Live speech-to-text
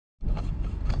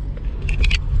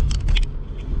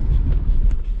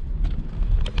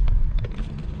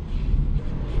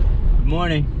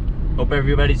morning. Hope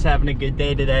everybody's having a good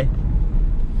day today.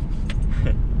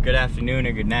 Good afternoon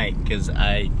or good night, because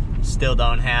I still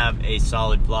don't have a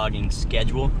solid vlogging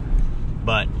schedule.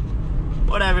 But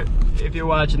whatever, if you're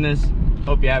watching this,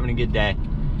 hope you're having a good day.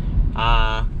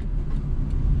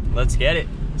 Let's get it.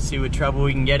 See what trouble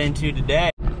we can get into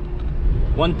today.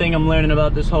 One thing I'm learning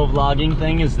about this whole vlogging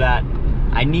thing is that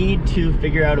I need to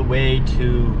figure out a way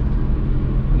to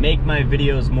make my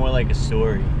videos more like a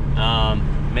story.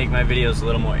 Make my videos a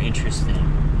little more interesting.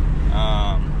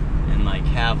 And like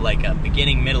have like a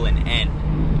beginning, middle, and end.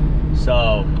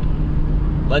 So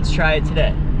let's try it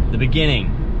today. The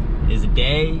beginning is a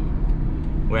day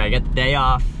where I get the day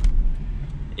off.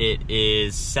 It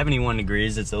is 71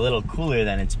 degrees. It's a little cooler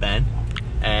than it's been.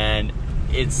 And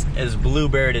it's as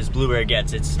bluebird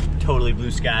gets. It's totally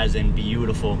blue skies and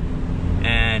beautiful.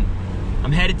 And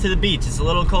I'm headed to the beach. It's a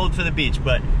little cold for the beach,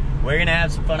 but we're gonna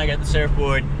have some fun. I got the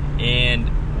surfboard and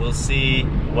we'll see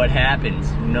what happens.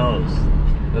 Who knows?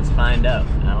 Let's find out.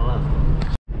 I don't know.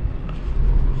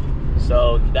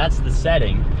 So that's the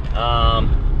setting.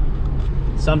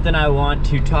 Something I want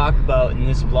to talk about in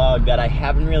this vlog that I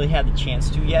haven't really had the chance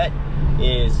to yet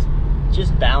is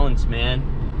just balance, man.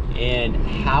 And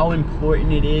how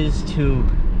important it is to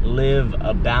live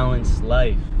a balanced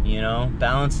life, you know?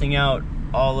 Balancing out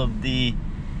all of the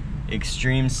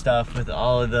extreme stuff with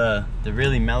all of the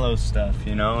really mellow stuff,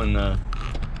 you know?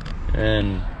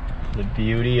 And the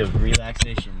beauty of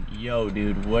relaxation. Yo,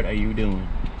 dude, what are you doing?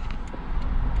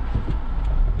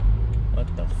 What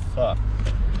the fuck?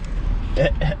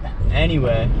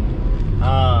 Anyway,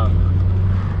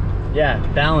 yeah,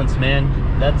 balance,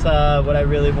 man. That's what I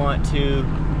really want to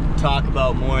talk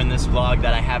about more in this vlog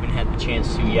that I haven't had the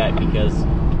chance to yet, because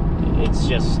it's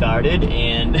just started,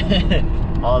 and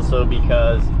also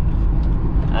because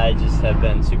I just have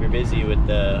been super busy with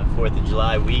the 4th of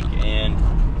July week and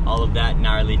all of that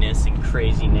gnarliness and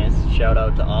craziness. Shout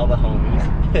out to all the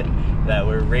homies that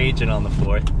were raging on the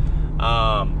 4th.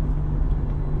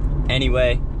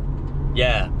 Anyway,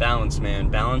 yeah, balance, man.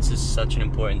 Balance is such an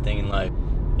important thing in life.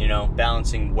 You know,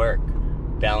 balancing work,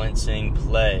 balancing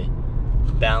play,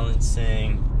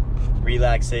 balancing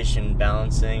relaxation,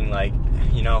 balancing, like,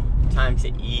 you know, time to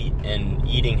eat and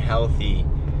eating healthy,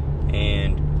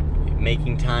 and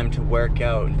making time to work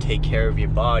out and take care of your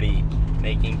body,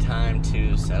 making time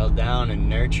to settle down and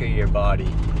nurture your body,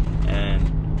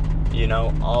 and, you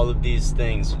know, all of these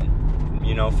things.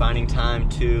 You know, finding time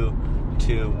to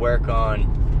work on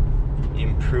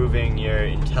improving your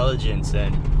intelligence,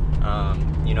 and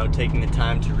you know, taking the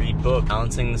time to read books,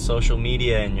 balancing the social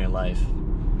media in your life,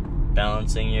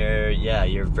 balancing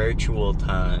your virtual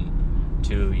time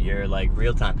to your like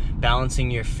real time,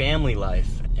 balancing your family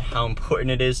life, how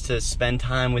important it is to spend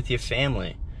time with your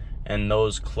family and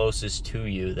those closest to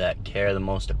you that care the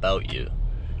most about you,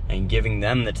 and giving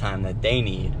them the time that they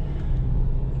need.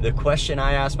 The question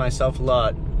I ask myself a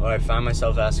lot, or I find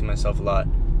myself asking myself a lot,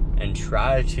 and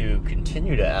try to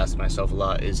continue to ask myself a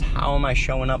lot, is how am I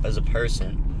showing up as a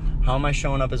person? How am I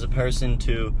showing up as a person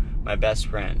to my best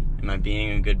friend? Am I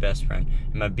being a good best friend?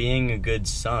 Am I being a good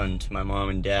son to my mom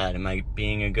and dad? Am I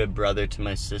being a good brother to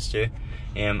my sister?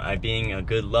 Am I being a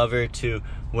good lover to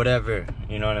whatever?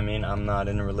 You know what I mean? I'm not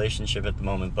in a relationship at the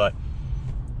moment, but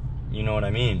you know what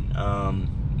I mean.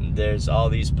 There's all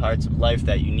these parts of life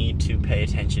that you need to pay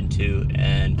attention to,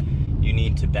 and you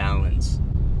need to balance.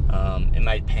 Am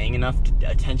I paying enough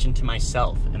attention to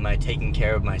myself? Am I taking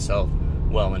care of myself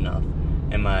well enough?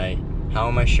 How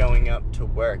am I showing up to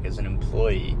work as an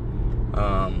employee?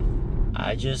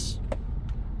 I just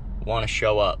want to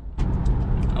show up.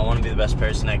 I want to be the best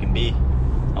person I can be.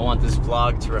 I want this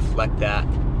vlog to reflect that,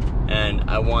 and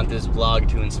I want this vlog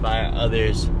to inspire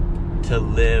others to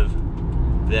live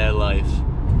their life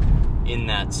in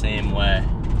that same way.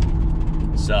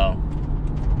 So,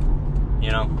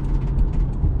 you know,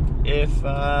 if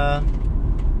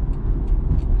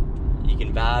you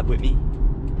can vibe with me,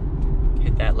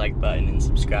 hit that like button and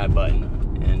subscribe button,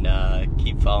 and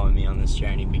keep following me on this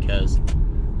journey, because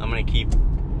I'm gonna keep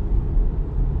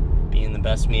being the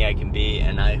best me I can be,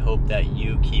 and I hope that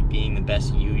you keep being the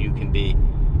best you can be,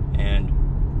 and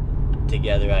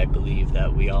together I believe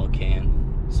that we all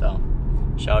can. So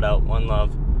shout out, one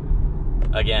love.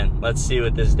 Again, let's see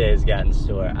what this day has got in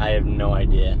store. I have no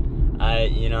idea.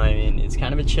 You know, I mean, it's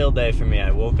kind of a chill day for me.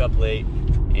 I woke up late,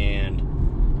 and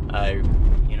I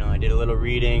did a little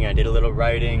reading, I did a little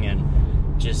writing,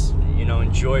 and just, you know,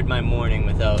 enjoyed my morning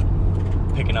without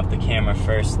picking up the camera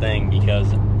first thing,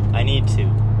 because I need to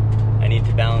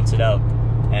balance it out.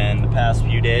 And the past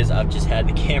few days, I've just had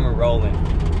the camera rolling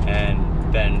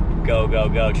and been go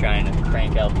trying to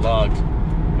crank out vlogs,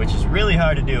 which is really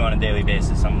hard to do on a daily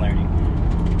basis. I'm learning.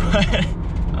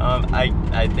 But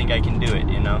I think I can do it,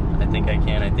 you know? I think I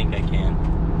can.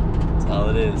 That's all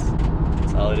it is.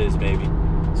 That's all it is, baby.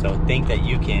 So think that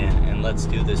you can, and let's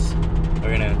do this.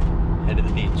 We're gonna head to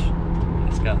the beach.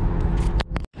 Let's go.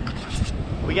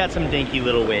 We got some dinky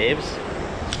little waves.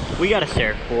 We got a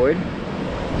surfboard.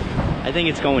 I think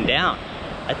it's going down.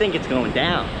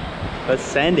 Let's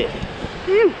send it.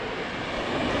 Whew.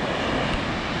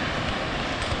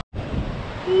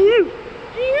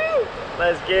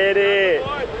 Let's get it.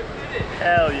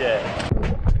 Hell yeah.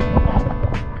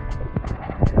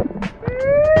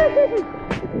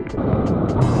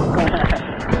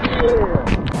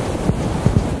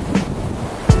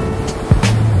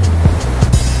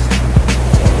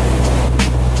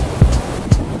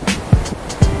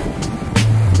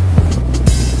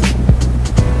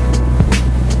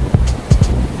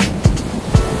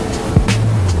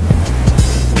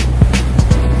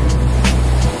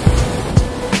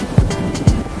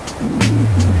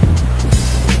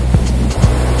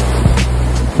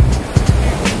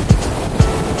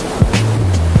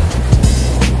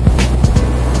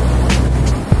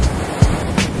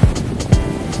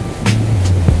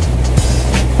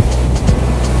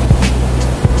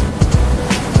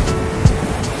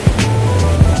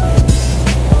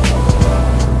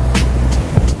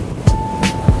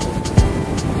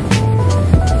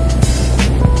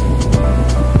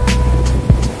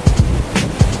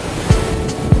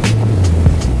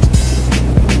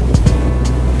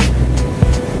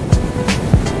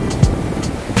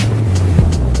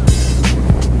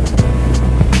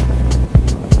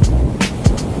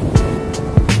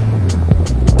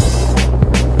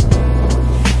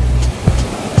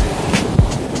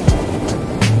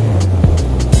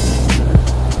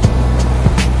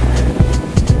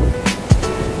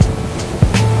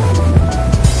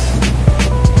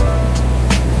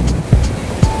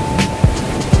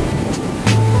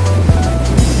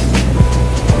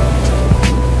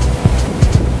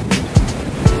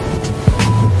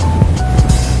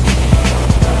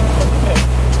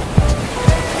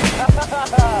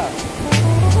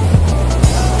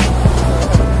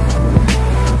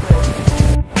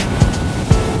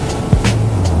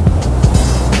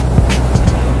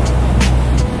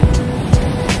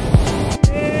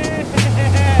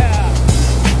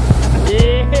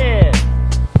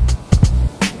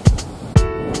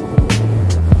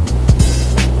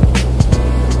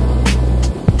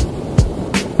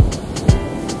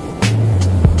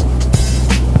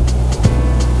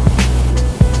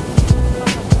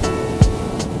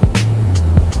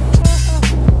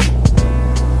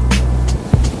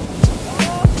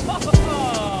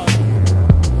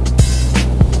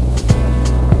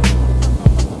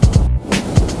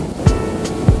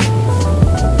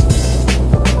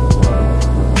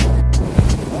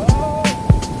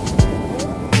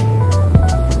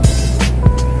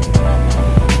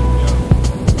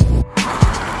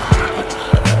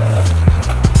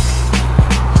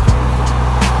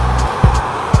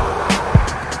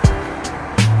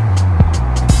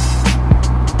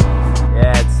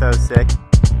 Sick.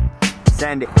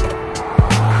 Send it.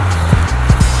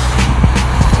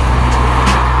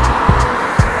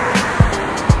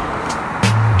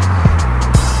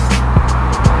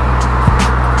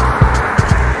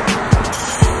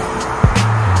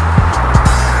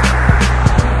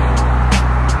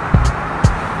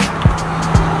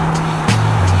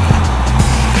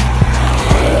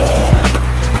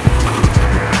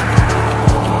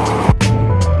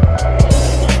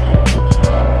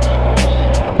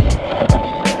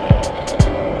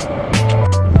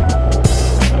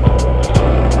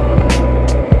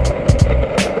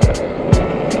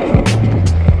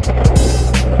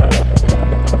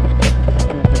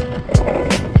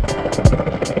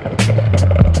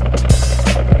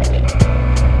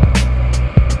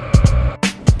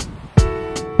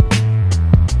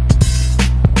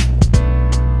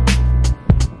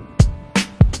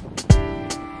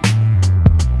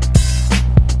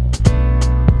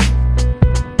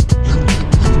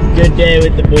 Good day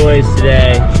with the boys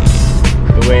today.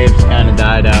 The waves kind of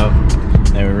died out.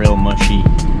 They were real mushy.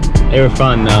 They were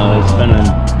fun though. It's been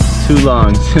too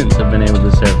long since I've been able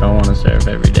to surf. I want to surf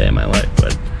every day of my life,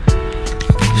 but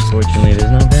unfortunately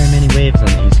there's not very many waves on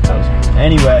the East Coast.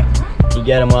 Anyway, you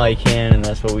get them while you can, and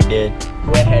that's what we did.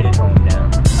 We're headed home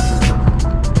now.